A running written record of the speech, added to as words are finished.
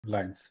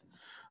lines.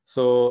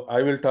 So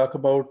I will talk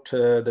about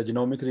the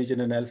genomic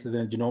region analysis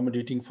and genome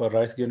editing for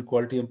rice grain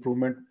quality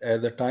improvement.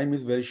 As the time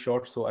is very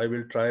short, so I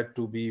will try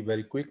to be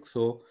very quick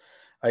so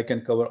I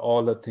can cover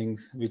all the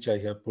things which I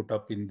have put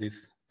up in this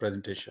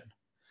presentation.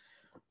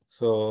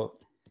 So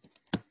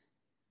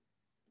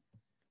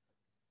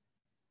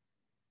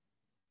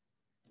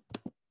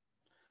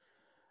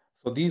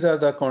these are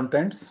the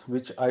contents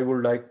which I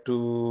would like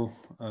to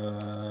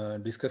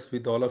discuss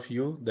with all of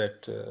you.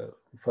 That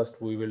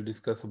first we will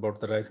discuss about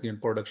the rice grain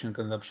production,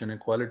 consumption, and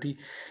quality,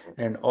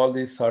 and all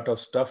this sort of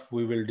stuff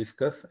we will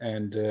discuss.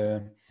 And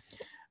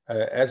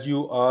as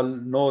you all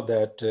know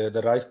that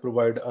the rice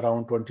provide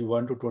around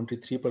 21 to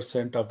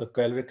 23% of the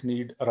caloric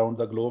need around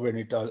the globe, and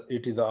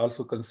it is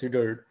also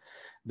considered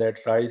that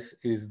rice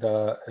is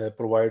the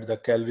provide the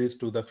calories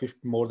to the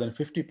more than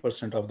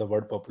 50% of the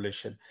world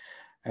population.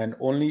 And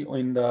only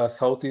in the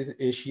Southeast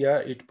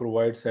Asia, it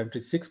provides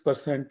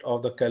 76%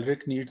 of the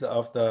caloric needs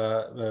of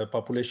the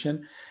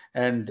population.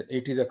 And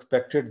it is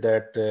expected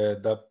that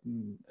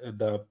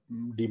the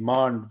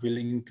demand will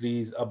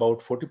increase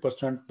about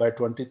 40% by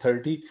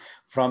 2030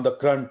 from the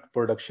current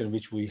production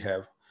which we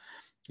have.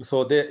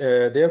 So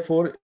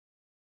therefore,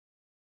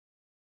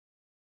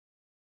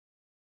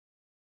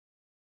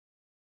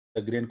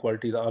 the grain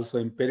quality is also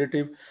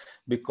imperative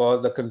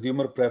because the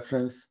consumer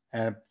preference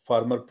and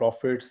farmer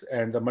profits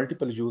and the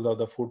multiple use of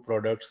the food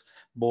products,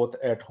 both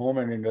at home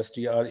and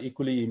industry, are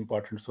equally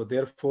important. So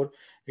therefore,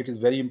 it is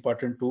very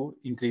important to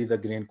increase the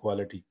grain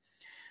quality.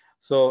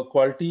 So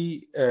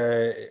quality,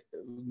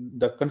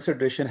 the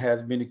consideration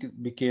has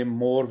became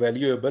more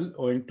valuable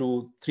owing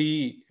to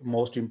three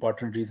most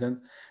important reasons.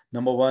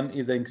 Number one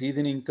is the increase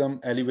in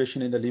income,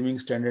 elevation in the living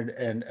standard,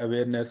 and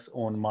awareness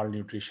on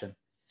malnutrition.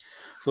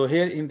 So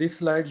here in this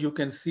slide, you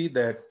can see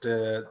that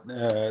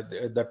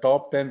the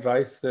top 10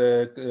 rice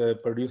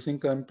producing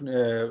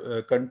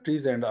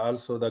countries and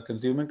also the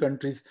consuming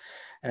countries.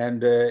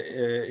 And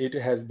it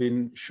has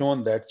been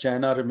shown that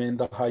China remained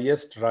the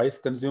highest rice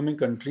consuming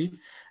country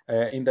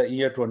in the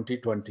year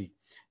 2020.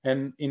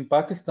 And in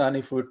Pakistan,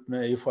 if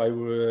I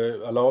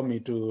allow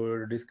me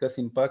to discuss,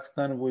 in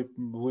Pakistan, we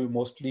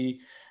mostly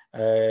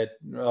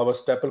our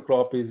staple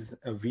crop is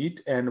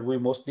wheat, and we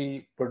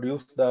mostly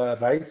produce the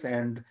rice,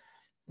 and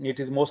it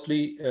is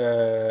mostly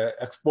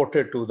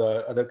exported to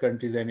the other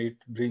countries, and it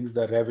brings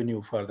the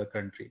revenue for the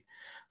country.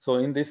 So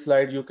in this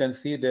slide, you can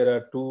see there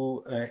are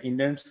two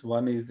indents.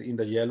 One is in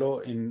the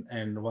yellow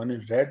and one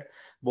is red.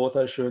 Both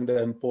are showing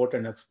the import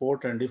and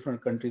export, and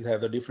different countries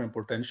have the different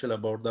potential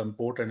about the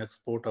import and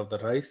export of the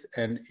rice.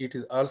 And it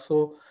is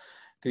also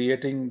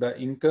creating the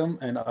income,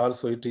 and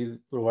also it is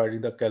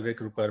providing the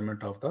caloric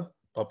requirement of the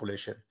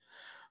population.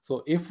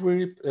 So if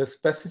we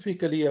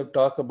specifically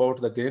talk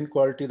about the grain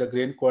quality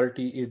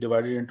is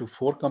divided into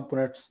four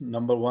components.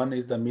 Number one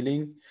is the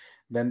milling,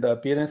 then the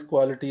appearance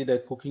quality, the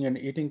cooking and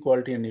eating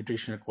quality, and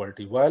nutritional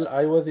quality. While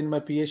I was in my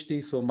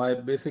PhD, so my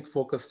basic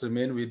focus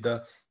remained with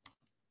the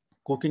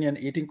cooking and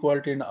eating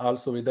quality, and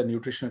also with the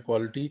nutritional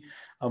quality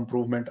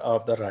improvement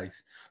of the rice.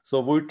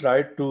 So we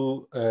tried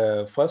to,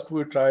 first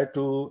we tried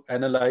to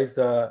analyze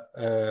the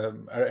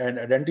and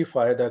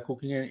identify the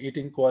cooking and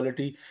eating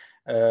quality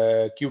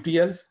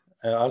QTLs,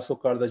 also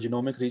called the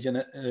genomic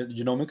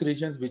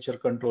regions, which are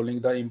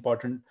controlling the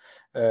important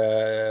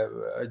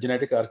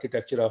genetic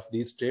architecture of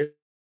these traits.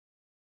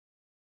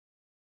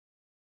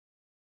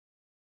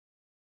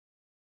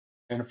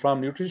 And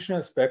from nutrition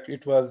aspect,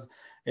 it was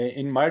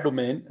in my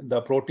domain,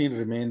 the protein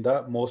remained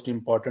the most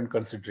important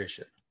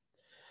consideration.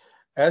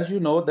 As you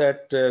know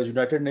that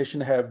United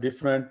Nations have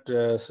different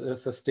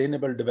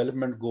sustainable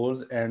development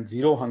goals, and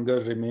zero hunger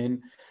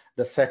remain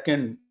the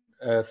second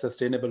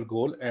sustainable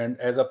goal. And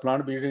as a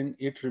plant breeding,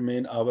 it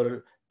remain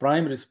our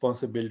prime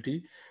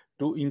responsibility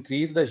to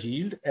increase the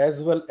yield as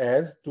well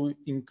as to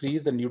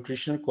increase the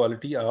nutritional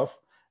quality of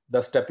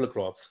the staple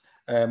crops.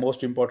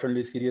 Most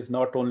importantly, cereals,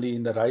 not only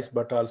in the rice,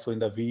 but also in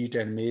the wheat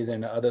and maize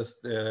and other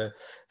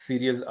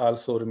cereals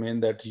also remain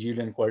that yield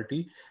and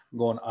quality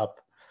gone up.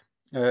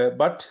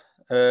 But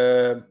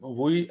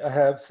we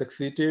have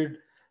succeeded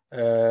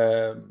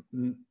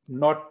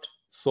not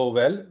so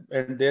well,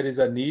 and there is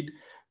a need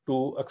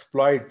to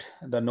exploit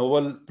the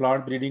novel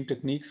plant breeding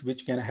techniques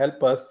which can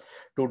help us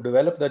to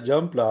develop the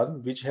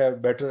germplasm which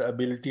have better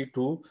ability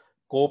to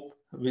cope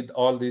with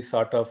all these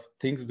sort of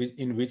things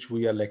in which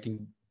we are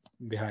lacking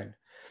behind.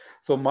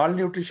 So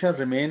malnutrition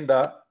remain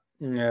the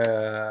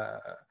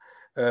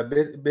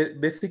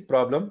basic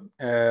problem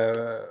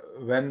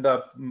when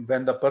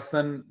the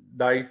person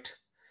diet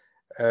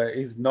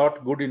is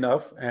not good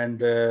enough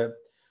and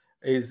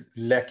is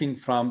lacking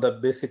from the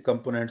basic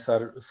components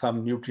or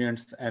some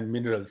nutrients and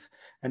minerals.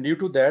 And due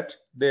to that,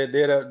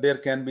 there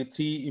can be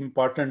three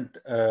important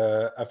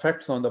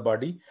effects on the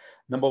body.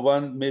 Number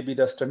one may be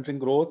the stunting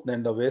growth,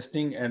 then the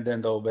wasting, and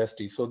then the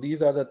obesity. So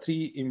these are the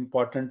three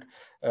important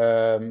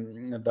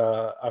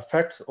the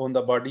effects on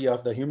the body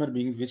of the human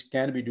beings which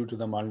can be due to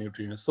the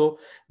malnutrition. So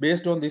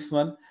based on this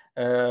one,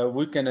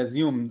 we can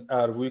assume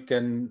or we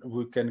can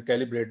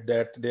calibrate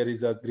that there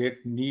is a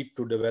great need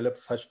to develop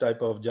such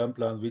type of germ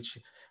plants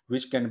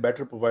which can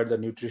better provide the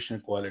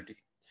nutrition quality.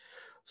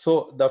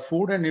 So the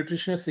food and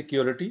nutrition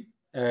security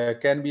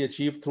can be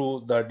achieved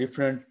through the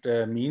different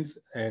means.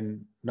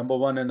 And number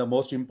one and the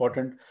most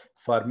important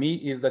for me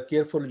is the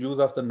careful use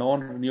of the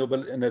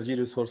non-renewable energy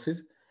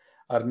resources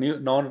or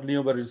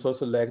non-renewable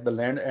resources like the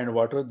land and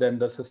water. Then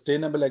the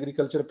sustainable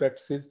agriculture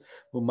practices,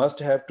 we must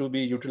have to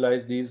be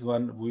utilized these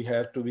one. We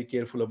have to be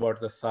careful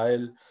about the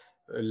soil,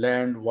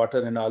 land,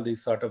 water, and all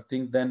these sort of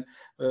things. Then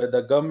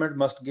the government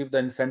must give the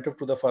incentive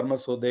to the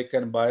farmers so they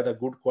can buy the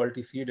good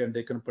quality seed and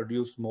they can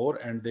produce more,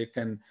 and they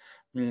can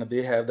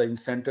they have the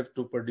incentive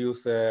to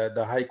produce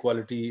the high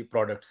quality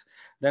products.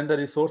 Then the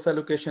resource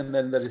allocation,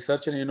 then the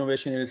research and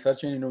innovation. In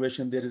research and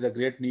innovation, there is a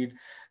great need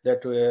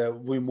that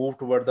we move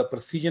toward the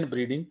precision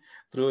breeding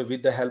through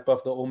with the help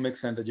of the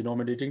omics and the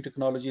genome editing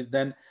technologies.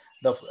 Then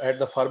at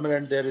the farmer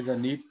end, there is a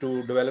need to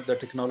develop the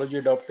technology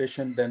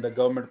adaptation. Then the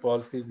government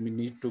policies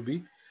need to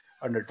be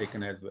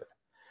undertaken as well.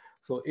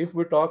 So if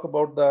we talk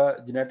about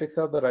the genetics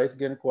of the rice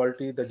grain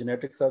quality, the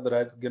genetics of the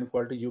rice grain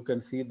quality, you can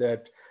see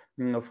that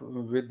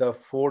with the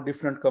 4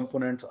 different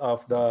components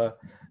of the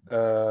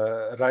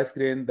rice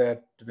grain,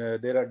 that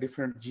there are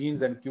different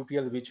genes and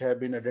QTLs which have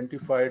been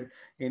identified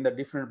in the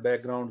different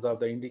backgrounds of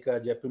the indica,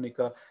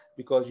 japonica,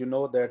 because you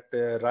know that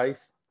rice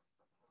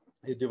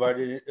is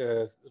divided,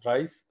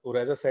 rice or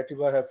as a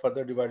sativa have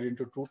further divided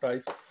into 2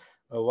 types.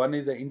 One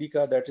is the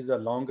indica, that is a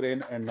long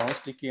grain and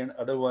non-sticky, and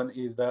other one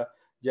is the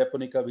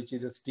japonica, which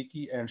is a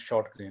sticky and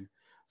short grain.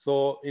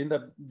 So in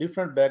the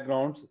different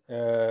backgrounds,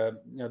 the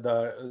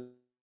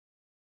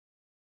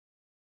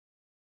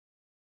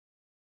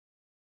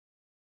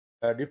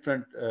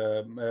different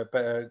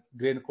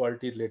grain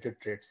quality related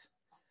traits.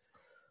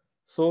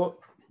 So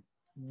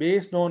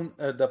based on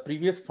the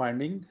previous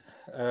finding,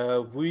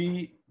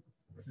 we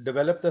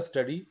developed a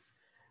study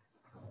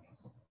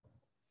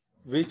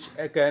which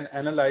can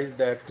analyze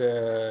that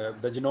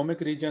the genomic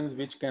regions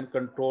which can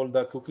control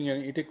the cooking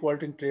and eating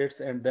quality traits,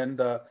 and then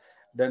the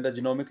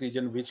genomic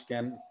region which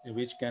can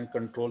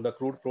control the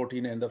crude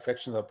protein and the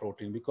fractions of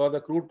protein, because the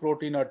crude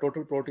protein or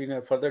total protein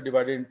are further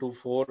divided into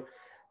 4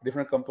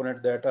 different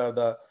components that are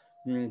the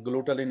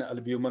glutamine,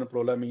 albumin,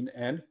 prolamine,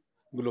 and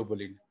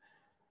globulin.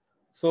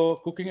 So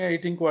cooking and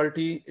eating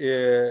quality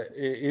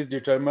is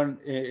determined.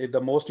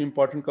 The most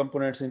important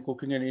components in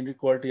cooking and eating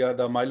quality are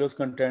the amylose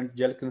content,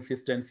 gel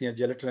consistency, and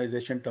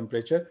gelatinization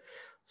temperature.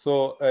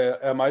 So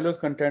amylose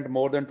content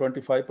more than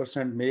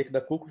 25% make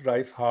the cooked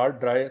rice hard,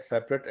 dry,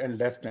 separate, and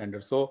less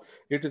tender. So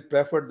it is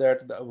preferred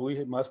that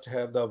we must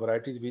have the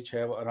varieties which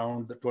have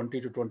around the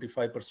 20 to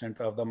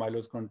 25% of the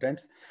amylose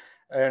contents.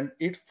 And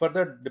it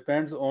further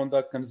depends on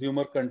the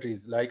consumer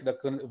countries, like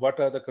what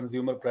are the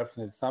consumer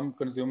preferences. Some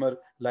consumer,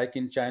 like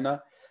in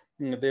China,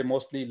 they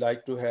mostly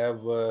like to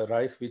have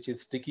rice which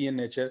is sticky in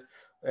nature.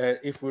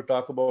 If we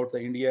talk about the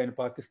India and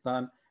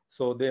Pakistan,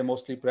 so they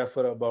mostly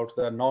prefer about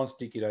the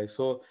non-sticky rice.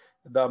 So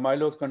the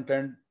amylose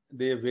content,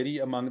 they vary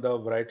among the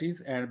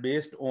varieties, and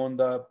based on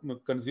the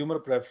consumer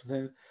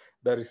preferences,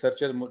 the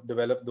researchers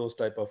develop those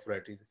type of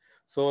varieties.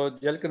 So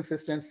gel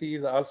consistency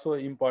is also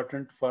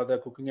important for the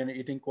cooking and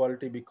eating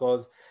quality,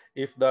 because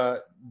if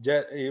the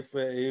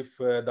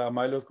the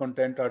amylose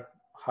content are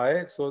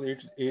high, so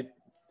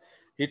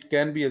it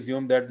can be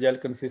assumed that gel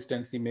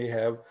consistency may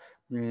have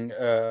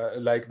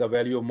like the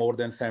value of more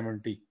than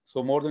 70.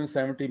 So more than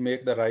 70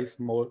 make the rice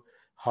more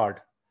hard.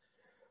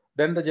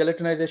 Then the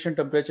gelatinization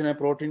temperature and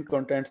protein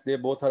contents, they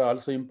both are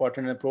also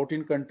important. And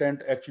protein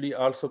content actually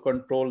also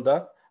control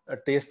the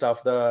taste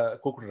of the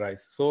cooked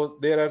rice. So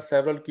there are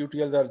several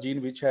QTLs or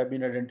genes which have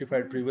been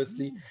identified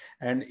previously.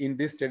 And in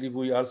this study,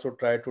 we also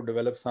try to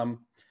develop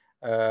some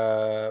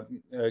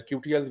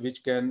QTLs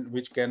which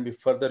can be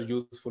further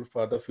useful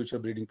for the future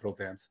breeding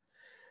programs.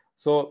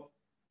 So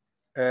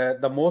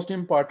the most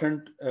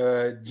important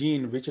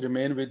gene which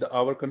remained with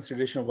our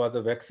consideration was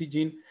the VAXI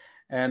gene.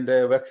 And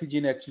VAXI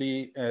gene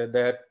actually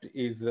that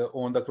is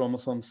on the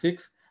chromosome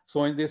 6.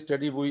 So in this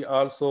study, we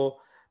also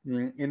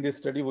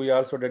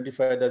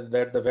identified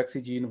that the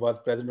VAXI gene was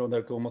present on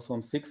the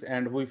chromosome 6,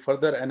 and we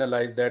further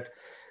analyzed that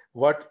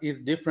what is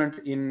different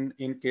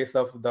in case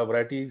of the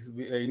varieties,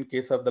 in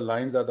case of the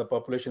lines of the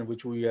population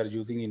which we are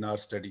using in our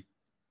study.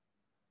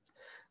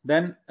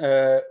 Then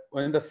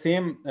in the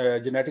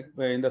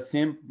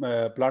same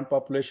plant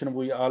population,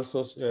 we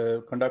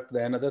also conduct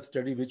another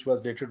study which was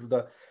related to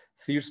the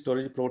seed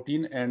storage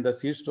protein. And the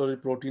seed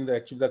storage protein is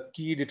actually the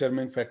key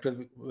determining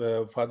factor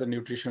for the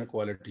nutritional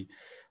quality.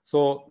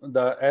 So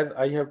as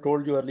I have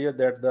told you earlier,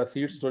 that the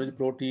seed storage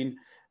protein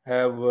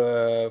have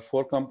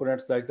 4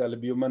 components like the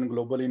albumin,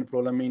 globulin,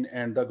 prolamine,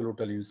 and the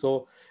glutamine.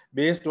 So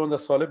based on the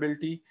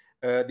solubility,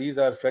 these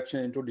are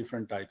fractioned into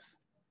different types.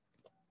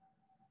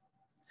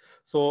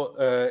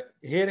 So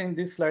here in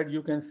this slide,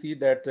 you can see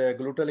that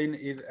glutamine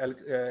is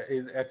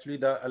actually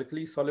the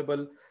alkali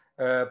soluble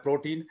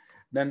protein.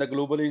 Then the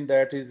globulin,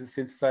 that is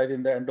synthesized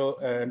in the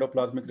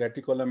endoplasmic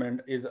reticulum,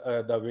 and is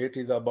the weight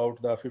is about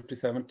the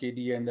 57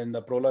 kD. And then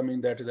the prolamine,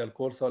 that is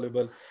alcohol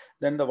soluble.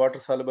 Then the water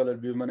soluble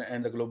albumin,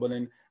 and the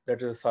globulin,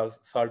 that is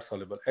salt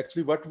soluble.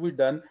 Actually, what we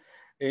done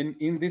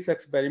in this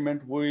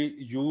experiment, we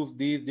use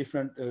these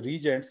different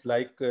reagents,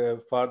 like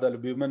for the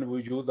albumin,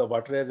 we use the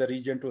water as a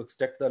reagent to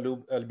extract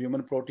the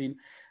albumin protein.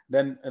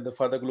 Then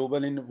for the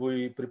globulin,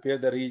 we prepare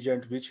the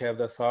reagent which have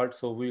the salt,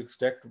 so we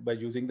extract by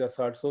using the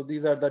salt. So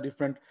these are the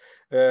different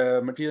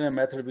material and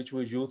method which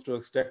we use to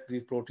extract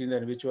these proteins,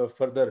 and which were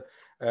further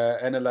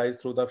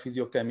analyzed through the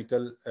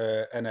physiochemical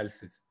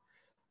analysis.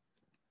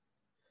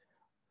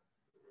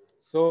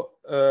 So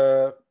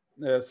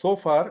so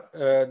far,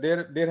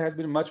 there has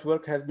been much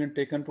work has been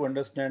taken to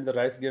understand the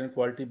rice grain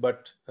quality,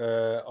 but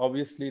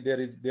obviously there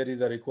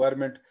is a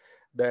requirement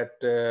that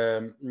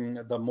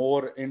the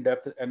more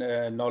in-depth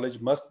knowledge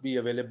must be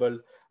available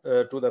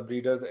to the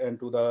breeders and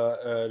to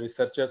the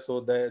researchers,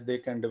 so that they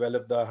can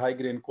develop the high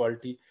grain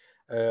quality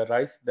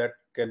rice that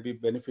can be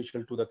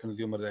beneficial to the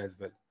consumers as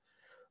well.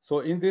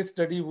 So in this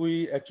study,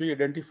 we actually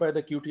identify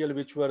the QTL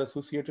which were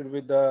associated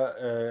with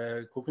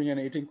the cooking and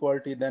eating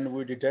quality. Then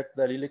we detect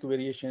the allelic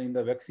variation in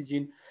the VEXI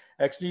gene.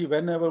 Actually,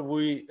 whenever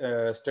we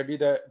study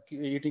the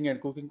eating and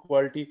cooking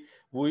quality,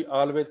 we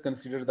always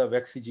consider the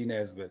VEXI gene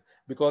as well,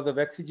 because the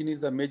VEXI gene is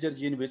the major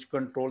gene which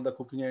control the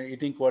cooking and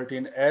eating quality,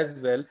 and as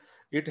well,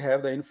 it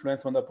have the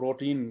influence on the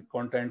protein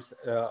contents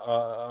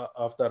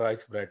of the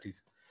rice varieties.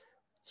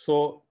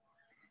 So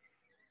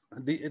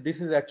this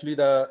is actually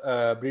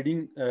the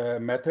breeding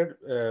method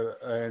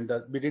and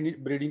the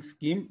breeding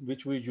scheme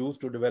which we use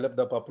to develop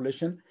the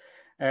population.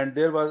 And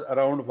there was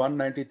around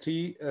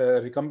 193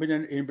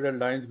 recombinant inbred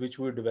lines which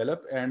we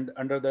developed, and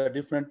under the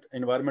different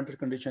environmental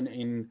condition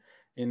in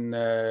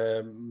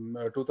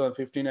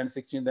 2015 and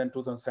 16, then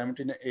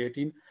 2017 and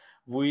 18,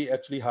 we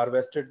actually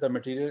harvested the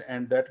material,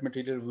 and that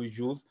material we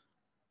use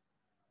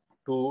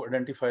to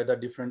identify the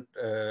different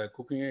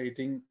cooking and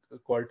eating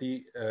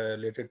quality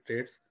related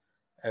traits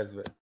as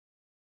well.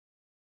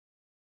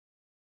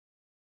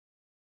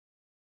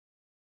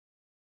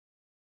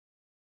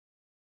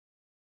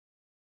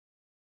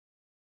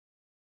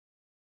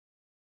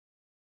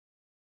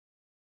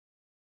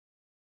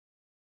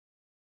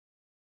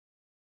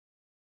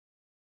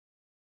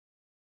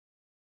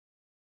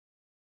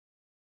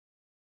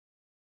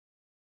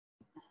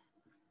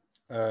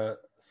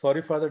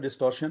 Sorry for the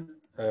distortion.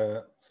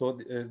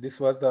 This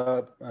was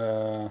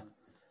the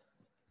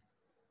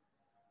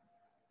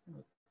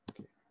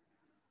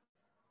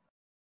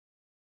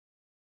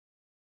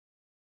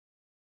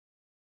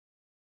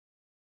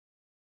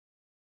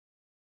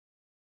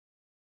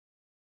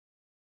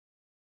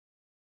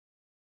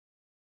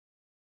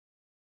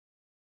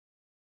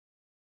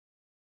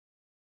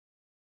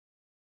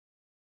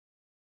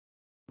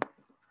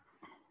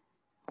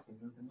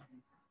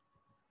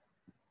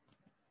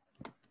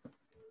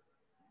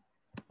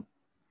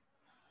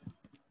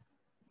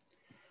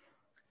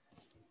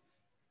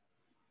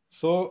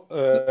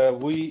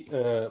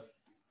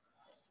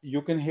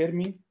you can hear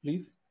me,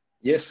 please?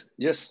 Yes,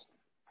 yes.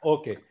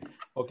 Okay,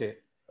 okay.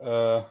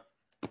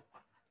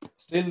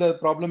 Still the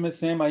problem is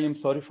same. I am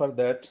sorry for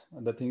that.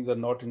 The things are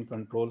not in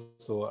control.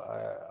 So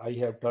I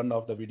have turned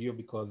off the video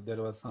because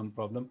there was some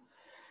problem.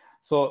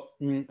 So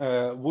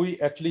we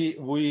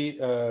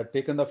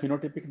taken the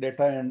phenotypic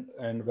data,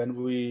 and when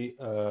we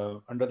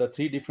under the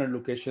 3 different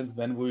locations,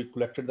 when we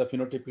collected the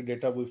phenotypic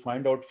data, we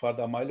find out for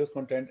the amylose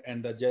content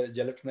and the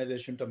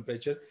gelatinization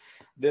temperature,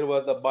 there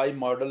was a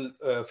bimodal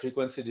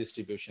frequency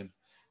distribution.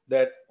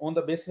 That on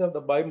the basis of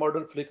the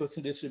bimodal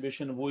frequency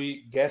distribution,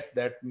 we guess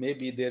that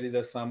maybe there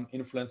is some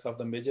influence of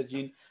the major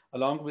gene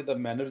along with the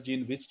manner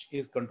gene, which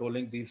is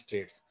controlling these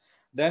traits.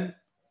 Then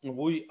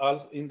we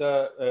also in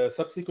the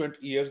subsequent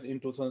years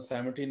in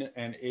 2017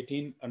 and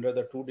 18, under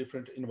the 2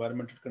 different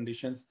environmental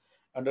conditions,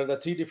 under the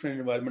 3 different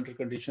environmental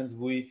conditions,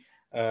 we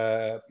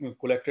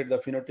collected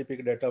the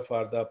phenotypic data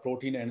for the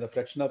protein and the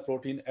fraction of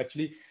protein.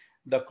 Actually,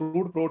 the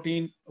crude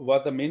protein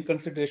was the main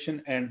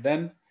consideration, and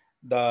then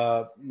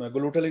the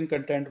glutenin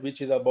content,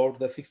 which is about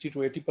the 60 to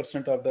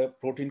 80% of the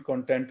protein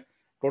content,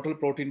 total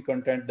protein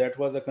content, that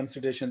was a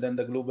consideration. Then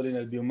the globulin,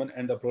 albumin,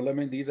 and the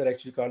prolamine, these are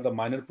actually called the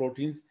minor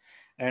proteins,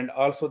 and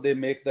also they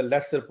make the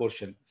lesser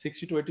portion.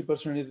 60 to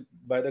 80% is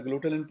by the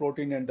glutenin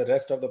protein, and the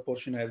rest of the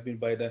portion has been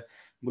by the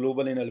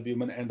globulin,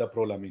 albumin, and the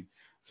prolamine.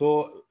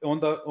 So in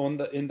the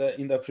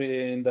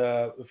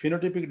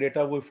phenotypic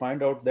data, we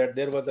find out that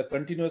there was a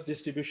continuous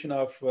distribution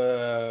of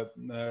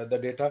the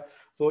data.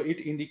 So it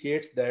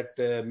indicates that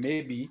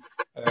maybe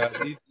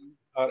these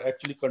are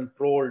actually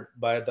controlled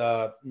by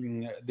the,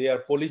 they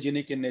are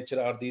polygenic in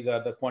nature, or these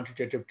are the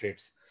quantitative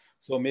traits.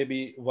 So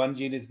maybe one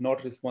gene is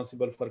not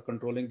responsible for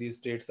controlling these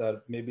traits,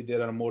 or maybe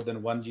there are more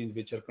than one gene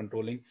which are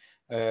controlling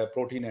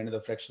protein and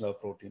the fraction of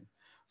protein.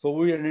 So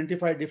we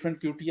identify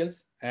different QTLs,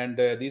 and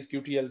these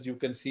QTLs, you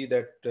can see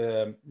that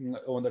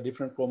on the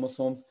different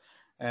chromosomes,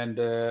 and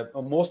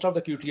most of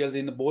the QTLs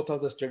in both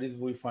of the studies,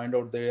 we find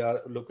out they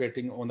are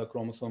locating on the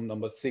chromosome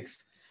number 6.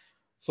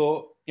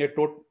 So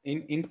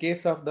in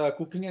case of the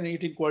cooking and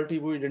eating quality,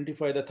 we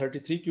identify the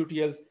 33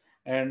 QTLs,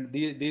 and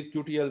these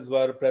QTLs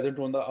were present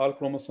on the all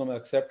chromosomes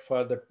except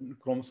for the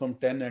chromosome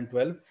 10 and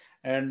 12.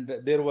 And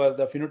there was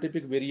the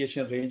phenotypic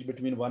variation range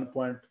between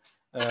 1.4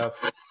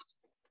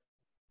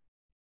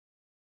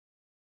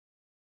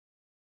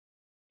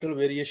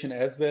 variation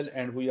as well,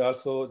 and we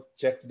also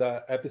checked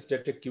the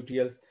epistatic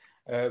QTLs,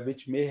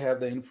 which may have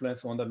the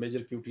influence on the major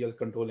QTL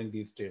controlling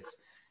these states.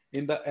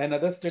 In the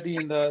another study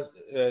in the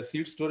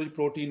seed storage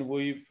protein,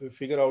 we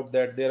figure out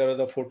that there are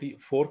the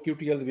 44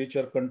 QTLs which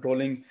are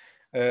controlling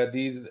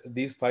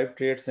these five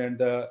traits, and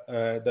the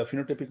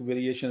phenotypic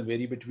variation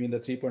vary between the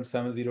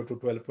 3.70 to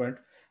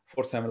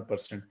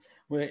 12.47%.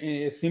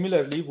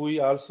 Similarly, we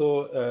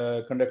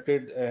also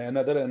conducted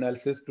another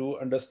analysis to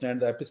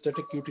understand the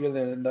epistatic QTL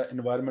and the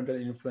environmental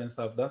influence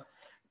of the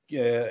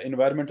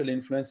environmental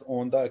influence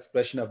on the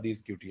expression of these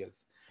QTLs.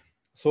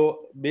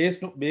 So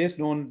based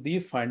on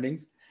these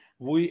findings,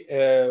 we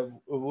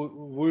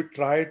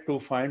tried to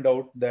find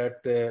out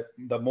that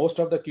the most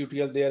of the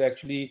QTL, they are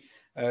actually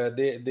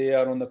they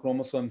are on the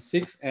chromosome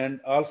 6, and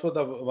also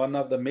the one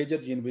of the major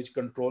gene which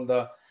control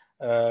the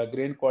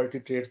grain quality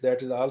traits,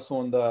 that is also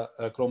on the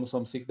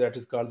chromosome 6, that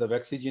is called the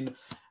VEXI gene.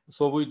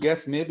 So we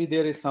guess maybe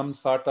there is some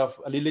sort of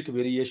allelic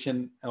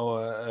variation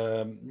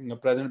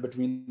present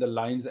between the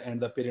lines and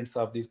the parents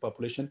of this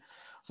population.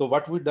 So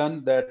what we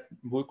done that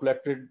we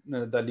collected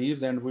the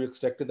leaves and we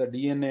extracted the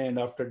DNA, and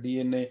after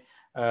DNA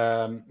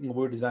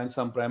we designed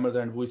some primers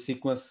and we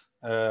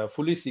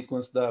fully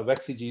sequenced the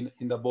VEXI gene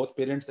in the both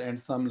parents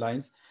and some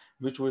lines,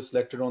 which we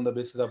selected on the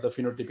basis of the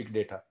phenotypic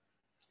data.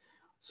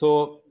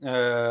 So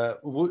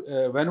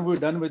when we're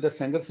done with the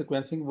Sanger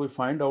sequencing, we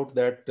find out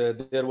that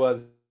there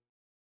was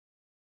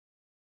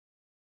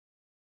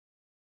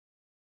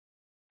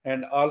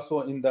and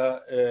also in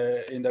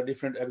the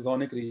different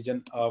exonic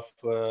region of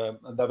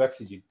the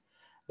VEXI gene.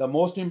 The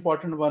most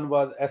important one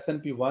was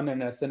SNP1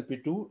 and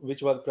SNP2,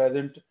 which was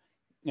present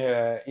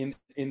in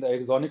the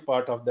exonic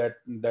part of that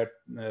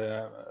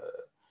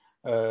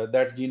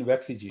gene,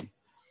 VEXI gene.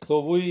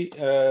 So we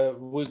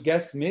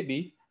guess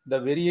maybe the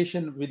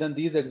variation within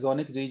these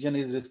exonic region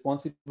is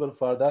responsible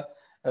for the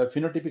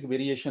phenotypic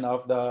variation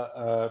of the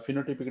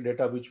phenotypic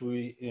data which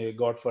we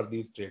got for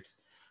these traits.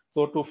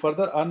 So to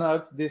further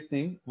unearth this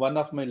thing, one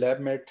of my lab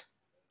mates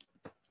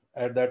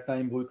at that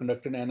time, we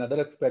conducted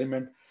another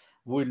experiment.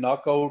 We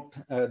knock out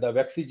the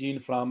VEXI gene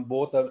from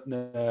both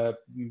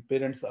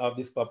parents of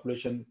this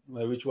population,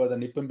 which was the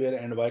Nippon-Bear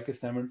and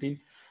YK17.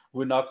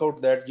 We knock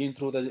out that gene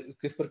through the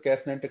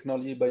CRISPR-Cas9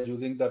 technology by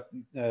using the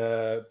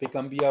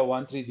Picambia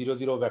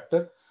 1300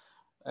 vector.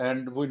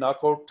 And we knock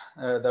out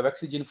the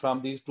VEXI gene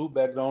from these two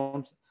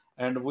backgrounds.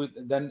 And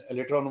then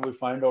later on, we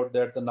find out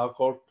that the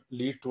knockout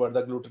leads toward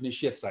the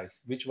glutenaceous rice,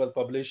 which was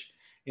published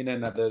in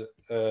another,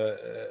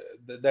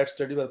 that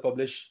study was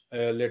published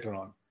later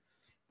on.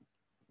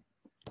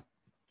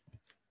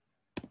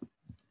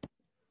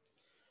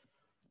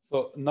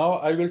 So now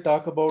I will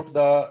talk about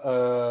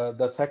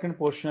the second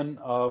portion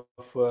of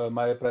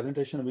my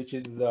presentation, which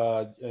is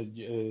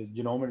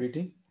genome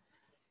editing.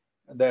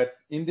 That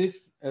in this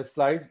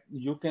slide,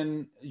 you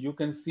can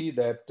see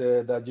that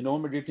the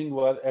genome editing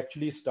was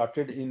actually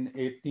started in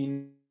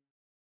 18.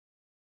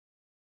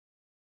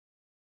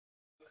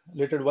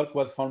 Related work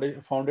was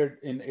founded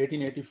in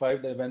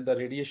 1885 when the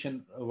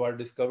radiation were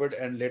discovered,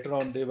 and later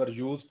on they were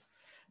used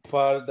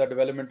for the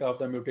development of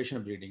the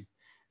mutation breeding.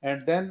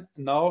 And then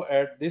now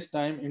at this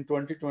time in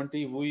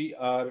 2020, we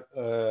are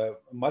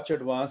much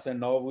advanced, and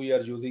now we are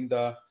using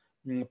the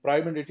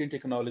prime editing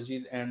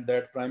technologies, and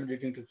that prime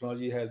editing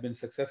technology has been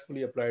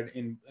successfully applied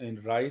in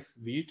rice,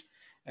 wheat,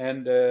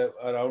 and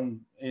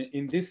around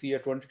in this year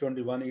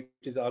 2021, it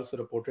is also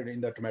reported in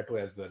the tomato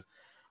as well.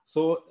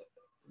 So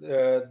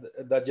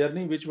the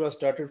journey which was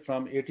started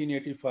from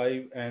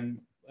 1885 and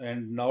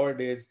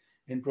nowadays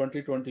in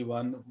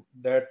 2021,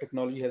 that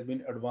technology has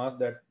been advanced,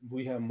 that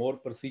we have more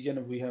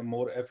precision, we have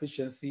more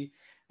efficiency,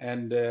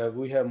 and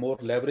we have more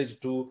leverage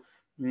to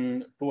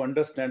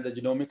understand the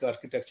genomic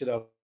architecture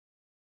of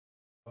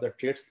the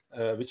traits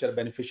which are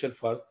beneficial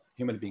for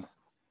human beings.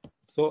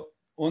 So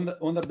on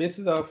the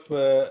basis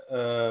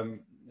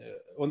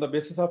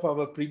of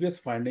our previous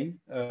finding,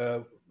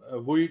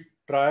 we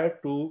try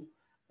to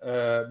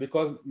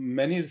because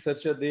many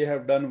researchers, they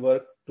have done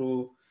work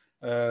to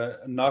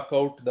knock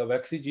out the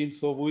VEXI gene.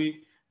 So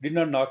we did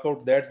not knock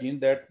out that gene.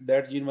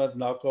 That gene was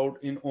knocked out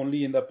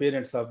only in the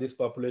parents of this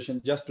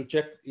population, just to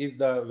check if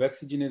the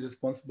VEXI gene is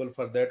responsible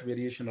for that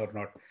variation or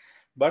not.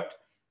 But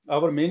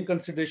our main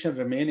consideration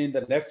remain in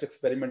the next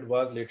experiment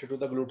was related to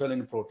the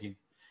glutenin protein.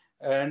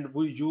 And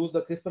we use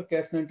the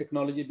CRISPR-Cas9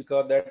 technology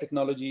because that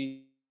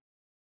technology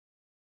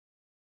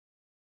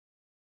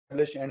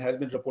and has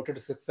been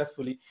reported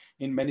successfully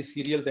in many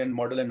cereals and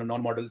model and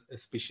non-model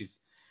species.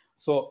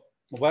 So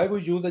why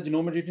we use the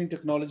genome editing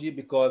technology?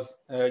 Because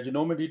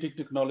genome editing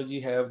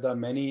technology have the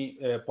many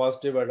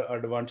positive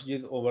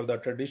advantages over the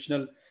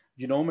traditional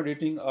genome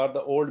editing or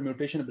the old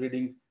mutation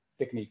breeding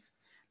techniques.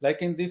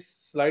 Like in this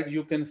slide,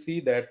 you can see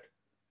that,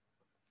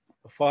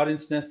 for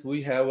instance,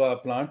 we have a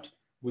plant,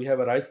 we have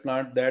a rice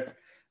plant that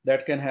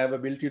can have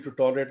ability to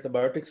tolerate the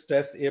biotic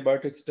stress,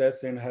 abiotic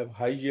stress, and have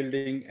high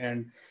yielding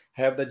and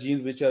have the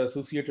genes which are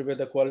associated with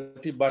the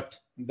quality, but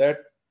that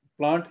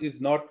plant is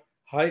not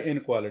high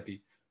in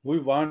quality. We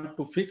want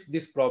to fix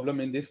this problem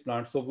in this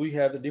plant. So we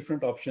have the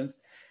different options.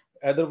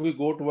 either we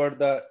go toward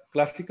the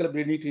classical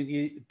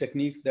breeding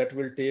techniques that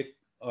will take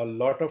a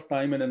lot of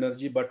time and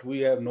energy, but we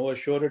have no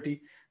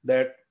surety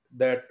that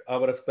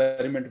our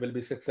experiment will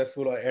be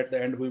successful, or at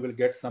the end we will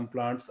get some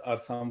plants or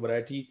some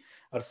variety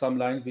or some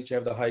lines which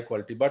have the high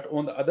quality. But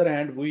on the other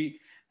hand, we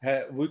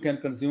can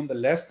consume the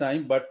less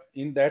time, but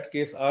in that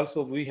case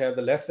also we have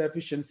the less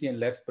efficiency and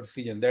less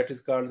precision. That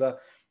is called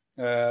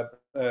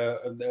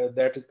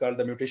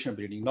the mutation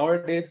breeding.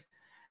 Nowadays,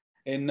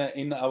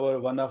 in our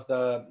one of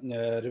the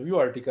review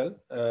article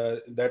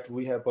that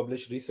we have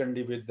published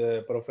recently with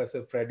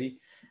Professor Freddy,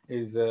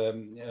 is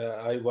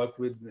I worked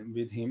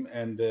with him,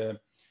 and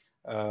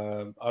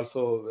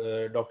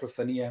also Dr.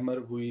 Sunny Ahmer.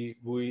 We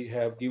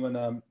have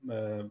given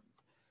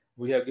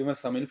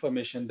some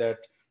information that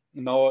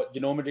now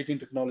genome editing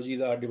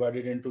technologies are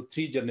divided into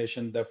 3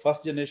 generations: the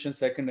first generation,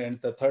 second, and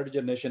the third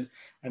generation.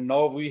 And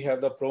now we have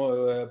the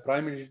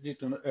prime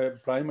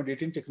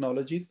editing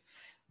technologies,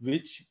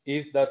 which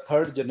is the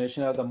third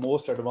generation, or the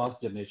most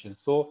advanced generation.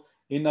 So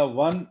in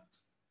a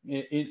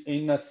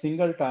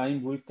single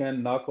time, we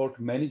can knock out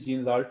many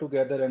genes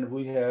altogether, and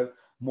we have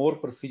more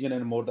precision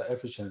and more the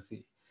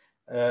efficiency.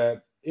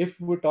 If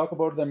we talk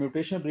about the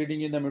mutation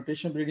breeding, in the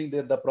mutation breeding,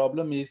 the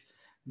problem is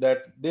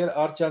that there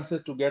are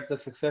chances to get the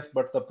success,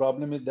 but the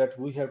problem is that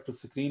we have to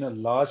screen a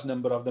large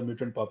number of the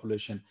mutant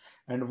population,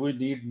 and we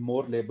need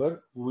more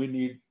labor.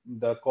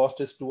 The cost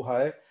is too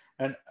high.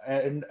 And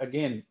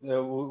again,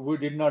 we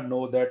did not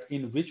know that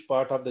in which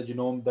part of the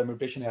genome the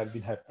mutation has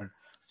been happened.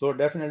 So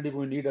definitely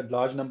we need a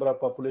large number of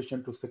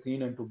population to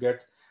screen and to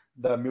get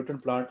the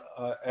mutant plant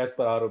as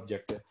per our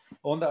objective.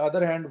 On the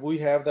other hand, we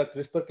have the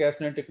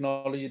CRISPR-Cas9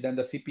 technology, then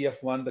the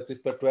CPF1, the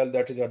CRISPR-12,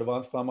 that is the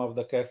advanced form of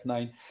the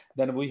Cas9.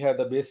 Then we have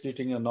the base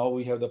editing, and now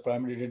we have the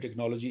primary editing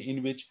technology,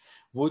 in which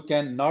we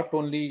can not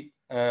only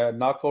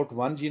knock out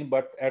one gene,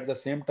 but at the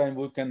same time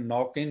we can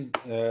knock in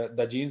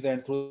the genes,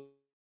 and through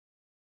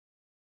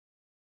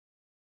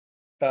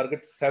that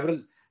target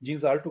several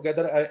genes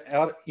altogether,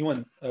 or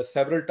even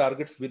several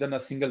targets within a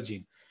single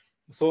gene.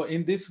 So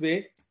in this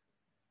way,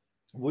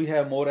 we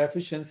have more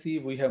efficiency,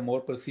 we have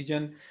more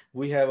precision,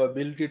 we have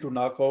ability to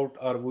knock out,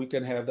 or we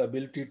can have the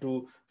ability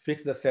to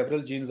fix the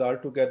several genes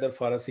altogether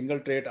for a single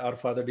trait or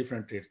for the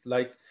different traits.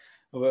 Like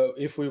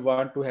if we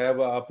want to have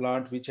a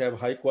plant which have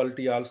high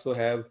quality, also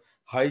have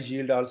high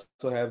yield,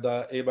 also have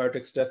the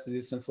abiotic stress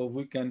resistance, so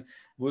we can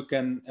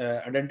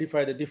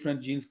identify the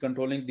different genes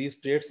controlling these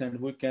traits, and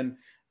we can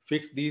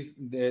fix these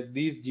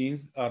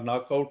genes or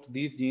knock out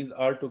these genes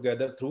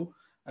altogether through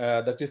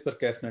the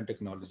CRISPR-Cas9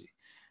 technology.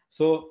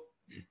 So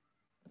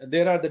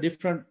there are the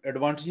different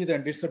advantages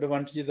and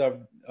disadvantages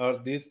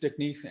of these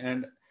techniques,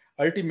 and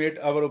ultimate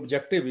our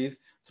objective is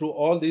through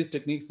all these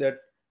techniques that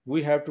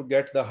we have to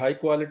get the high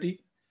quality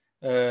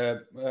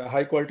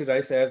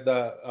rice, as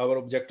our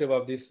objective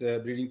of this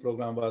breeding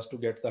program was to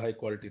get the high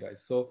quality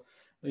rice. So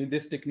in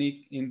this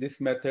technique, in this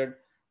method,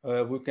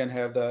 we can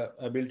have the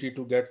ability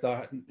to get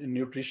the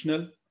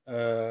nutritional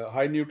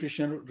high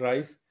nutrition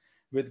rice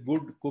with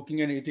good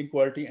cooking and eating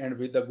quality and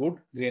with a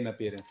good grain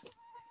appearance.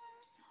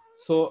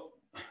 So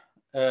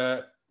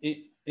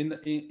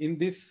in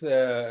this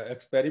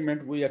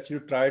experiment, we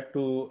actually tried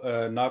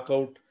to knock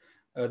out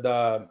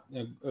the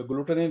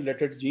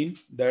glutenin-related gene.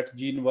 That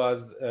gene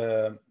was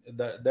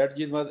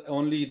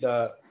only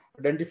the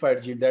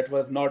identified gene, that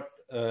was not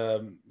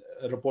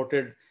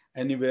reported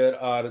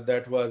anywhere, or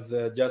that was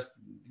just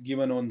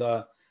given on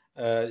the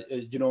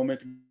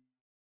genomic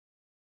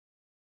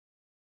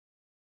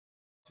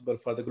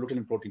for the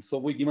glutenin protein. So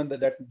we given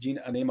that gene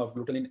a name of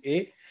glutenin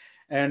A,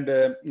 and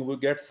we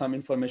get some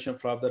information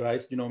from the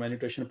rice genome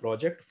annotation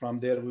project. From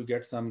there we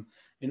get some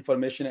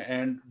information,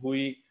 and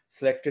we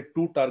selected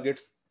 2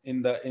 targets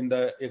in the in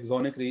the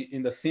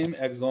same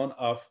exon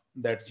of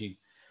that gene.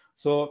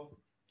 So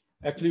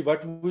actually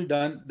what we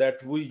done,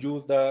 that we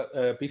use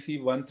the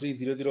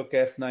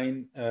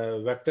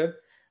PC1300Cas9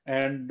 vector,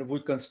 and we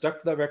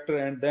construct the vector,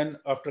 and then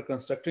after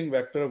constructing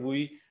vector,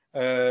 we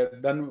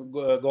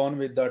gone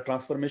with the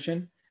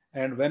transformation.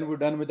 And when we're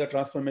done with the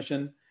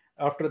transformation,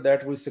 after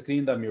that we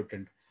screen the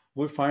mutant.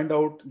 We find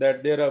out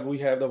that we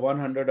have the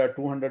 100 or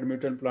 200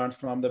 mutant plants.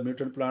 From the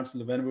mutant plants,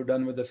 when we're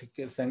done with the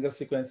Sanger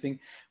sequencing,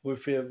 we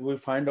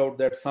find out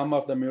that some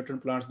of the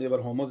mutant plants, they were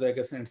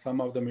homozygous, and some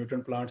of the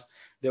mutant plants,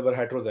 they were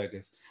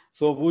heterozygous.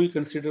 So we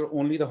consider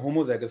only the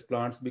homozygous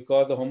plants,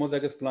 because the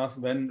homozygous plants,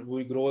 when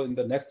we grow in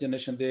the next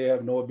generation, they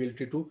have no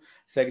ability to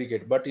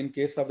segregate. But in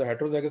case of the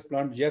heterozygous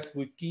plant, yes,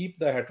 we keep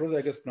the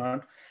heterozygous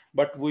plant,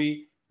 but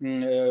we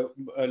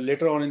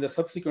later on in the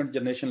subsequent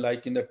generation,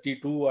 like in the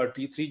T2 or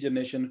T3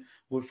 generation,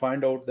 we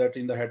find out that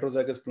in the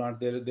heterozygous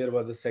plant, there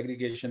was a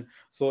segregation.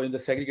 So in the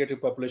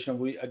segregated population,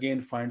 we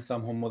again find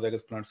some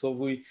homozygous plants. So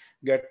we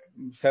get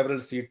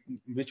several seeds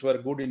which were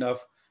good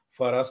enough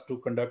for us to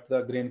conduct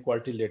the grain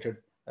quality related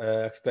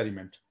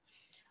experiment.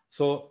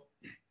 So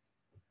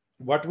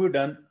what we've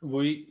done,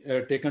 we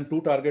taken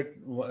 2 targets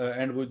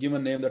and we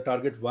given name the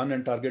target 1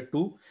 and target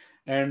 2.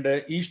 And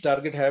each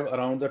target have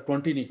around the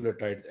 20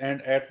 nucleotides.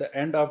 And at the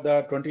end of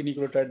the 20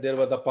 nucleotides, there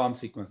was the palm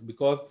sequence,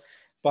 because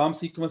palm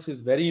sequence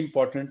is very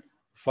important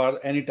for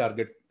any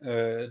target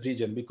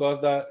region,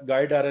 because the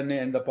guide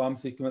RNA and the palm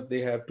sequence,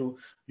 they have to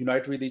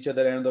unite with each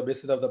other, and on the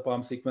basis of the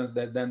palm sequence,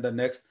 then the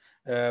next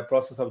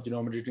process of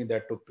genome editing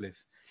that took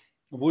place.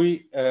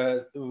 We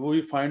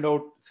find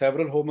out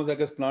several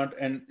homozygous plant,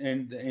 and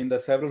in the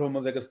several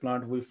homozygous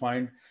plant, we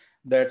find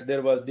that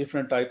there was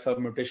different types of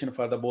mutation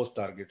for the both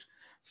targets.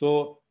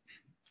 So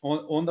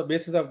on the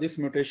basis of this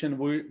mutation,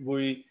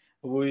 we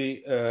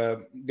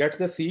get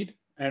the seed,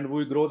 and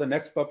we grow the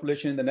next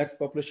population. In the next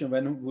population,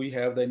 when we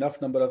have the enough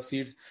number of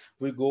seeds,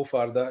 we go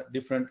for the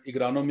different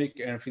agronomic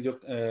and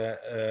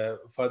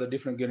for the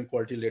different gain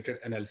quality related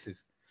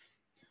analysis.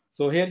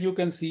 So here you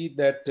can see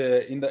that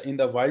in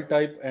the wild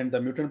type and the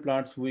mutant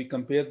plants, we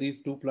compare these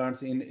two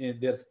plants in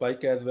their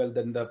spike as well,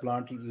 then the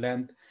plant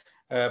length,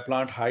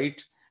 plant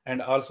height,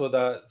 and also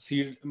the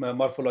seed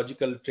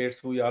morphological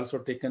traits we also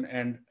taken,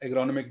 and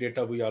agronomic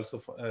data we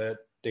also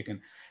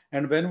taken.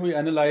 And when we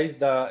analyze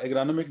the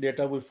agronomic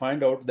data, we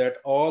find out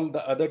that all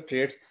the other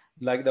traits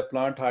like the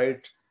plant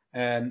height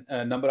and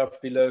number of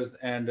tillers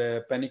and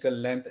panicle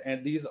length,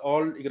 and these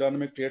all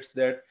agronomic traits,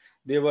 that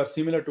they were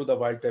similar to the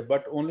wild type,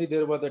 but only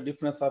there was a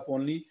difference of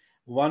only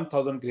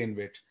 1,000 grain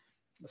weight.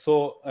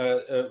 So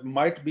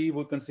might be,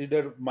 we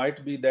consider,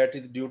 might be that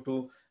is due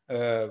to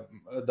the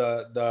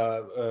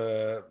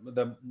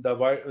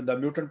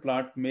mutant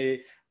plant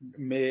may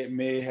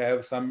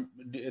have some,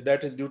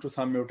 that is due to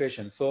some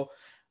mutation. So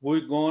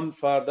we gone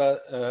for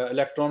the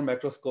electron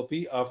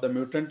microscopy of the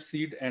mutant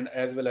seed and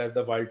as well as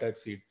the wild type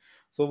seed.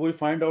 So we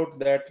find out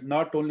that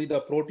not only the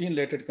protein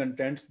related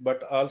contents,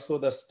 but also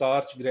the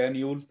starch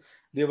granules,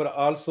 they were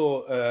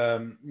also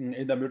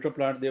in the mutant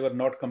plant, they were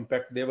not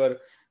compact, they were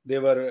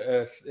in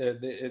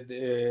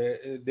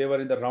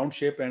the round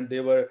shape, and they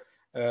were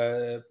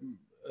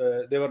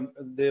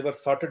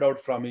sorted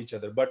out from each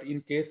other. But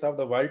in case of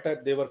the wild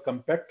type, they were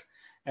compact,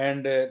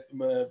 and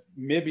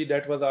maybe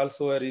that was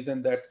also a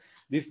reason that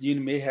this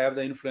gene may have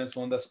the influence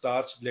on the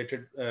starch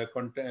related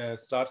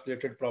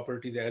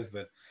properties as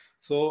well.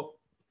 So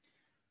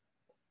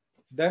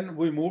then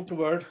we move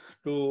toward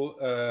to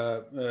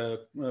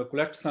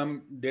collect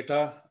some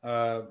data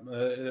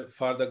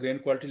for the grain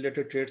quality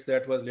related traits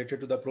that was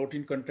related to the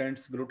protein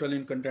contents,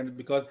 glutenin content,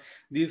 because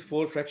these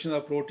 4 fractions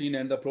of protein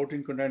and the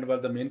protein content were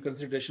the main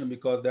consideration,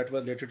 because that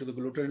was related to the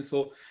glutenin.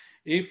 So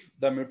if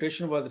the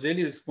mutation was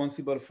really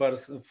responsible for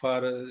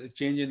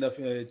change in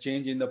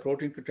the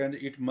protein content,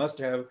 it must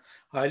have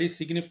highly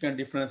significant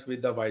difference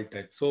with the wild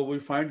type. So we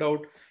find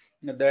out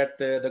that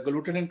the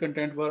glutenin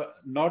content were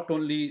not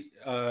only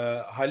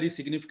highly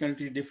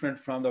significantly different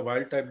from the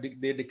wild type,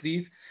 they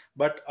decrease,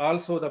 but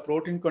also the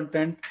protein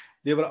content,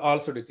 they were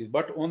also decreased.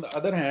 But on the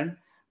other hand,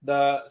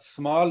 the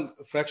small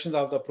fractions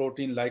of the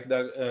protein, like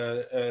the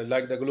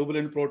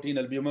globulin protein,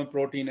 albumin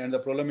protein, and the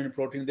prolaminin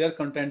protein, their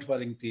contents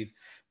were increased.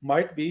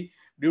 Might be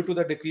due to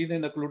the decrease in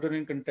the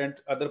glutenin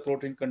content, other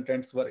protein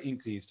contents were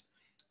increased.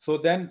 So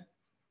then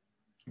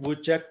we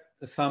check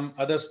some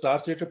other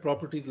starch related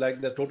properties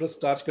like the total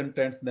starch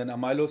content, then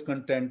amylose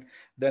content,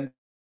 then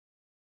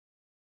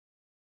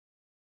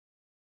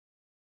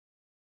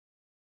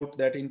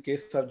that in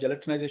case of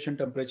gelatinization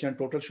temperature and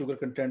total sugar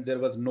content, there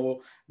was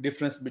no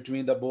difference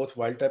between the both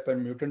wild type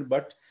and mutant,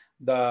 but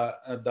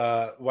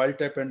the wild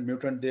type and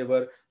mutant, they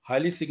were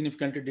highly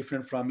significantly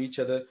different from each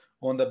other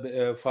on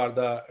the for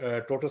the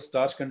total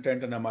starch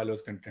content and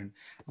amylose content.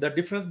 The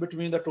difference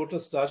between the total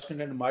starch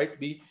content might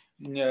be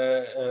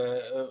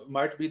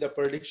the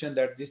prediction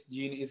that this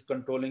gene is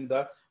controlling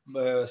the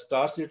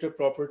starch related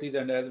properties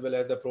and as well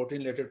as the protein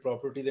related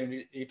properties,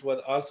 and it was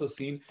also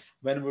seen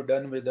when we're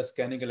done with the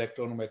scanning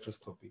electron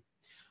microscopy.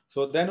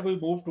 So then we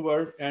moved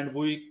toward, and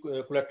we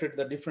collected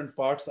the different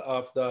parts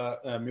of the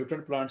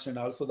mutant plants and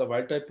also the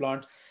wild type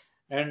plants,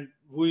 and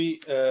we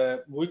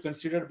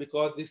considered,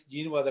 because this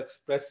gene was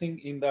expressing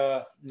in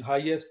the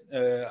highest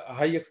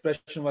high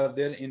expression was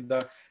there in the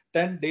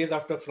 10 days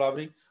after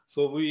flowering.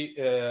 So we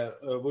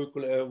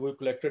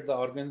collected the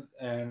organs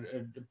and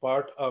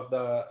part of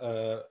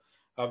the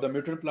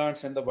mutant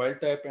plants and the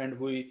wild type, and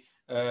we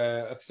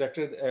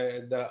extracted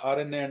the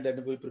RNA, and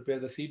then we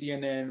prepared the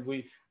cDNA, and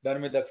we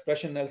done with the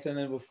expression analysis,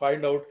 and we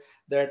find out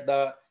that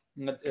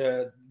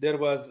there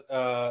was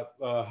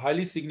a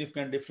highly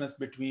significant difference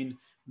between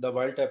the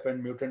wild type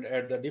and mutant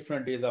at the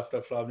different days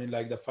after flowering,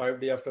 like the 5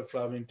 days after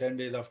flowering, 10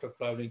 days after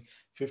flowering,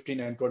 15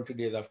 and 20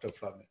 days after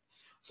flowering.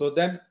 So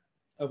then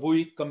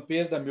we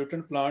compare the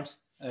mutant plants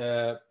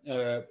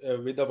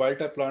with the wild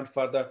type plant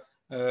for the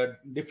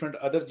different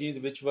other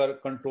genes which were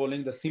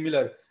controlling the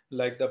similar,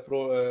 like the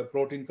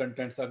protein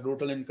contents or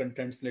glutenin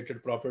contents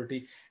related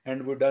property,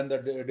 and we've done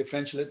the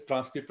differential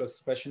transcript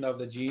expression of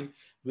the gene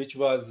which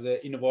was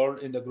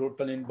involved in the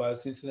glutenin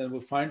biosynthesis, and we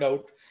find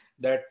out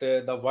that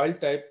the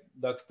wild type,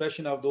 the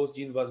expression of those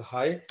genes was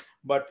high,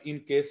 but in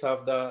case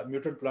of the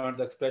mutant plant,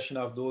 the expression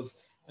of those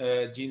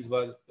genes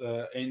was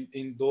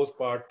in those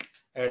parts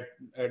at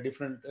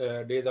different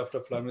days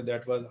after flowering,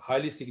 that was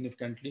highly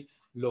significantly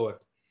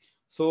lower.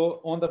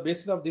 So on the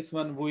basis of this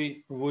one,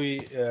 we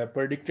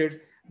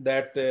predicted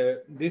that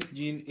this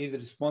gene is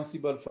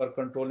responsible for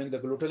controlling the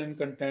glutenin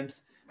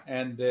contents,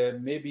 and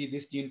maybe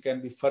this gene can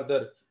be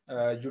further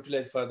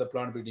utilized for the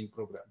plant breeding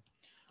program.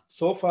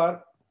 So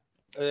far,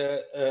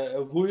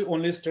 we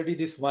only study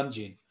this one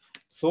gene.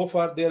 So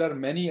far, there are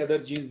many other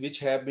genes which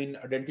have been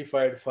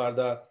identified for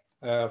the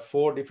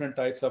four different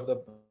types of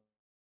the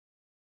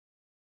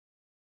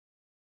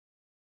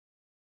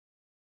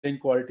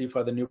quality,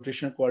 for the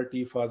nutrition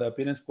quality, for the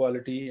appearance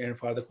quality, and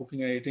for the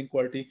cooking and eating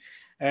quality.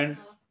 And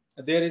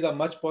there is a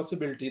much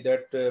possibility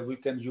that we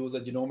can use a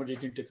genome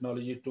editing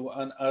technology to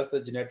unearth the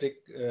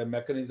genetic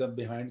mechanism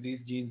behind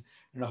these genes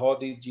and how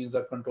these genes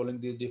are controlling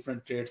these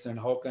different traits, and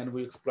how can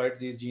we exploit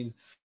these genes.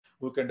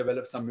 We can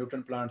develop some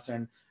mutant plants,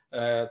 and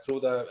through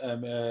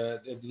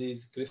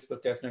these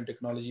CRISPR-Cas9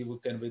 technology, we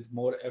can, with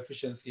more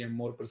efficiency and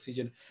more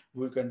precision,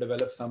 we can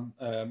develop them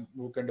the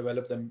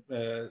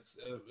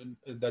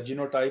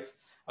genotypes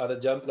or the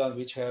germ plants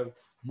which have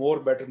more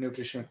better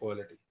nutrition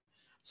quality.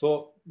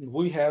 So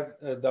we have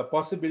the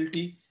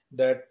possibility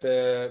that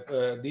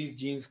these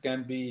genes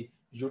can be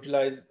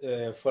utilized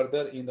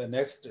further in the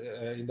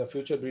in the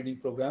future breeding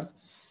programs.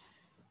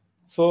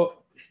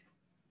 So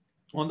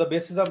on the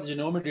basis of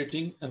genome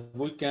editing,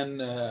 we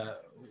can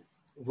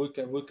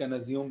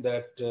assume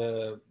that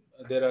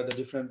there are the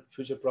different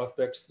future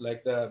prospects,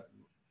 like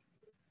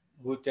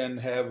we can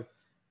have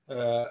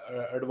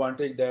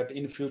advantage that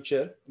in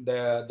future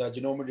the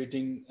genome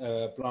editing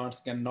plants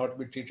cannot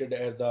be treated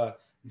as the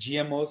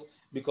GMOs,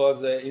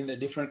 because in the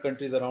different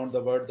countries around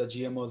the world the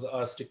GMOs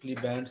are strictly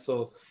banned.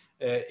 So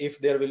if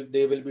they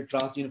will be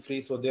transgene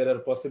free, so there are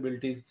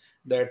possibilities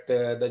that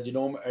the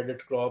genome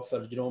edit crops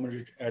or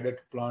genome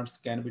edit plants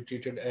can be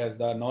treated as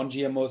the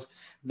non-GMOs.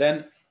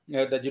 Then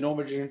the genome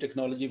editing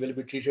technology will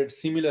be treated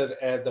similar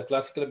as the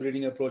classical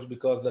breeding approach,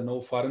 because the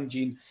no foreign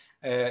gene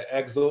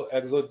no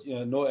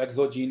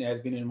exo gene has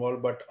been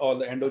involved, but all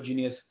the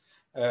endogenous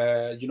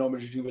genome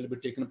editing will be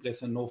taken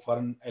place, and no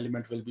foreign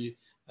element will be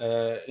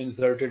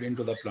inserted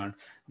into the plant.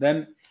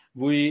 Then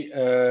we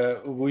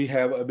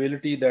have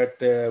ability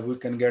that we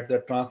can get the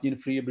transgene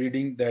free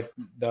breeding, that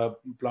the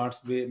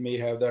plants may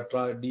have the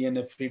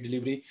DNA free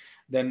delivery.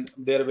 Then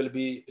there will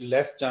be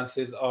less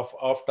chances of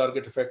off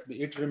target effects.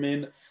 It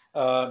remain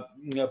a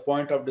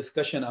point of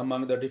discussion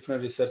among the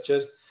different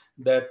researchers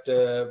that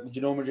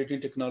genome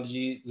editing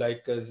technology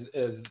like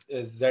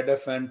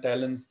ZFN,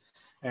 Talons,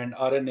 and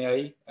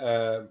RNAi,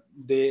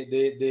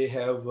 they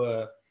have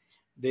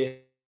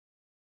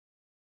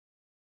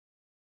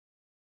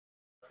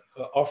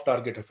off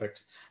target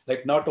effects.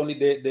 Like not only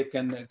they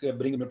can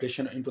bring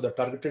mutation into the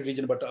targeted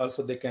region, but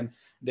also they can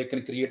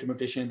create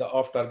mutation in the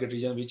off target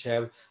region which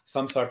have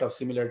some sort of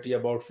similarity,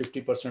 about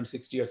 50%,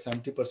 60 or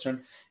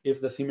 70%. If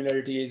the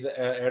similarity is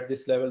at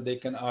this level, they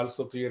can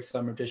also create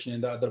some mutation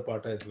in the other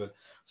part as well.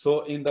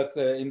 So in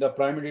the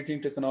primary editing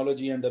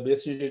technology and the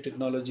base editing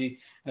technology,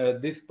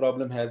 this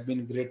problem has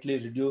been greatly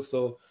reduced.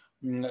 So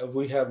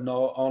we have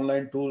now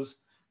online tools,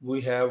 we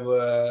have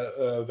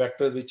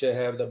vectors which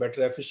have the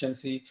better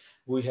efficiency,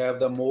 we have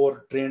the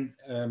more trained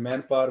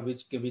manpower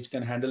which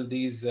can handle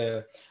these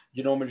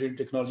genome editing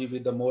technology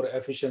with the more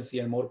efficiency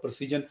and more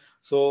precision.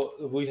 So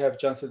we have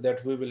chances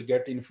that we will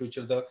get in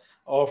future the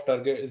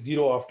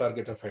zero off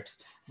target effects.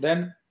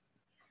 Then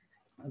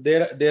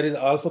there is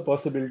also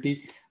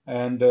possibility,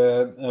 and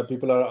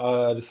people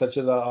are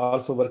researchers are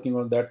also working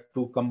on that,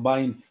 to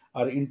combine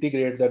or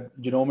integrate the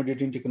genome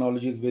editing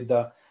technologies with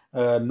the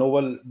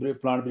novel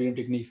plant breeding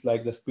techniques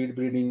like the speed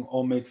breeding,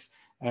 omics,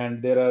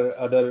 and there are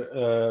other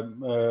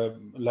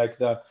like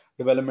the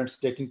developments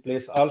taking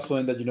place also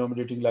in the genome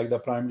editing, like the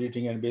prime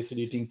editing and base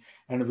editing.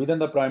 And within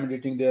the prime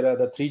editing, there are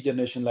the three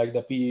generation, like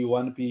the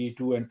PE1,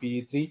 PE2, and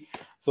PE3.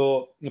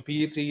 So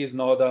PE3 is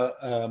now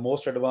the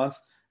most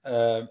advanced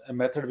a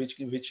method which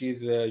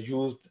is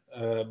used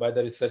by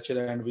the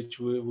researcher, and which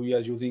we are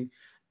using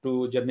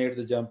to generate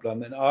the germ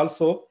plant. And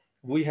also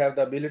we have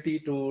the ability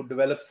to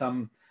develop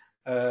some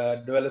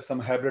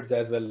hybrids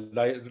as well,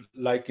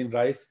 like in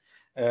rice.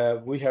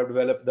 We have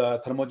developed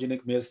the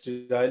thermogenic male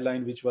sterile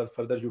line, which was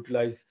further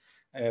utilized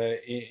for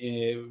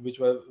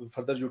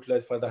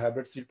the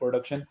hybrid seed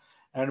production,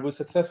 and we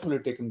successfully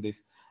taken this.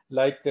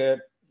 Like the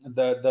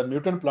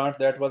mutant plant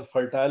that was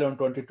fertile on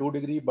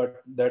 22-degree,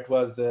 but that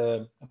was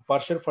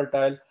partial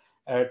fertile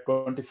at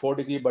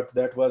 24-degree, but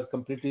that was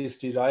completely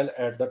sterile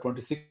at the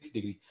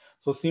 26-degree.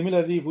 So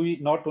similarly, we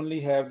not only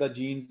have the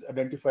genes,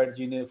 identified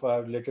genes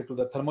related to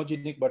the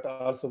thermogenic, but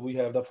also we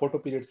have the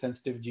photoperiod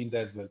sensitive genes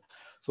as well.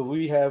 So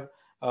we have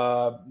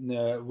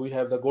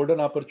the golden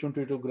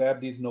opportunity to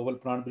grab these novel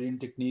plant breeding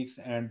techniques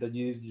and the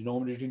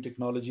genome editing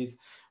technologies.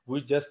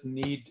 We just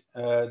need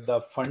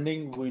the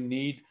funding, we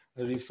need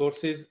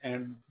resources,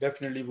 and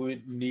definitely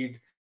we need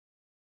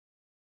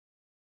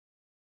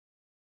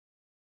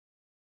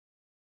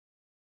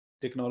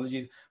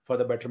technologies for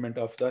the betterment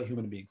of the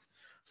human beings.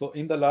 So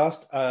in the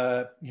last,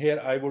 here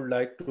I would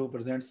like to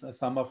present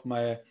some of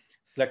my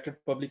selected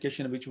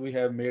publication which we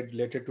have made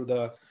related to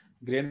the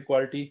grain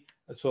quality.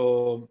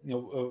 So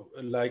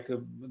like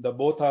the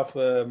both of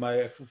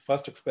my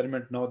first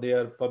experiment, now they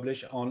are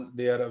published on,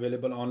 they are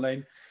available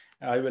online.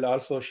 I will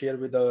also share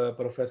with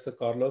Professor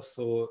Carlos,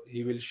 so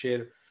he will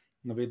share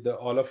with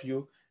all of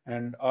you.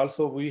 And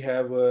also we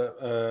have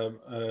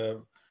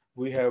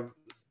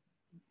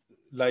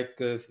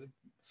like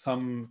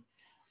some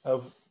uh,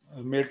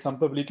 made some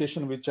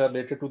publication which are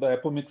related to the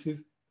apomixes.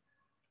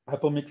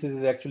 Apomixes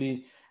is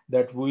actually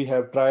that we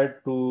have tried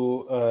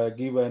to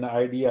give an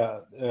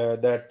idea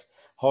that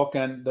how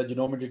can the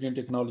genome editing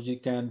technology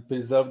can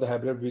preserve the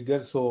hybrid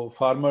vigor, so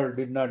farmer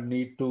did not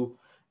need to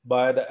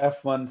buy the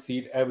F1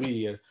 seed every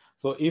year.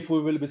 So if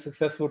we will be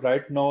successful,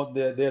 right now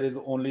there is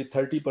only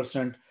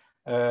 30%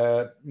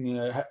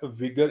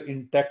 vigor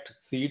intact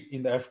seed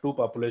in the F2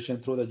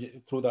 population through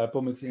the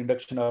apomix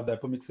induction of the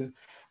apomixes,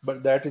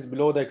 but that is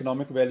below the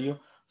economic value.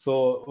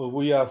 So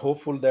we are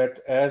hopeful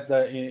that as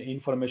the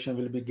information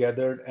will be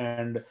gathered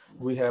and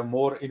we have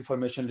more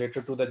information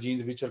related to the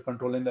genes which are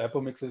controlling the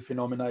apomixis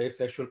phenomena,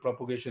 asexual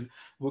propagation,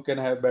 we can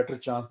have better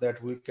chance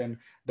that we can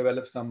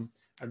develop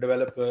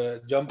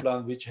jump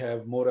plants which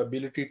have more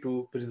ability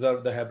to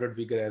preserve the hybrid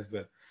vigor as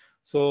well.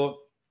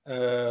 So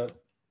uh,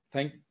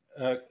 thank.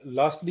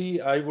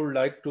 Lastly, I would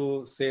like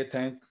to say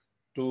thanks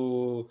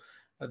to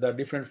the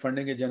different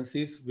funding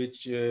agencies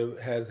which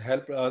has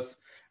helped us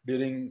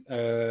during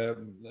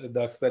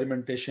the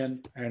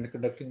experimentation and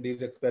conducting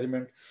these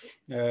experiments.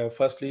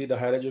 Firstly, the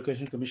Higher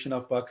Education Commission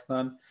of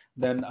Pakistan.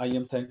 Then I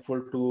am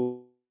thankful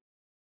to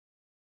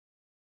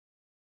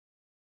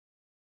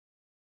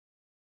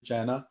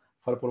China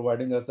for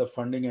providing us the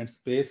funding and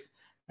space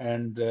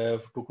and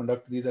to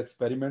conduct these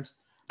experiments.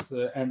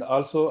 And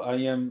also, I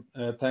am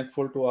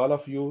thankful to all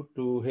of you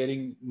to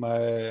hearing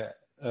my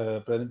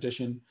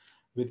presentation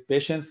with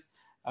patience.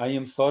 I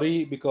am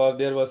sorry because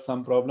there was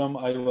some problem.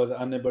 I was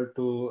unable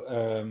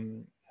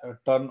to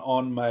turn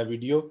on my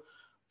video.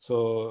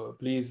 So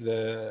please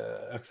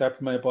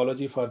accept my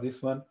apology for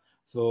this one.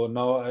 So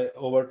now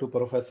over to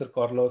Professor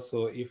Carlos.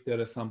 So if there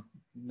are some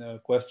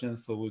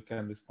questions, so we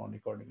can respond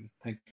accordingly. Thank you.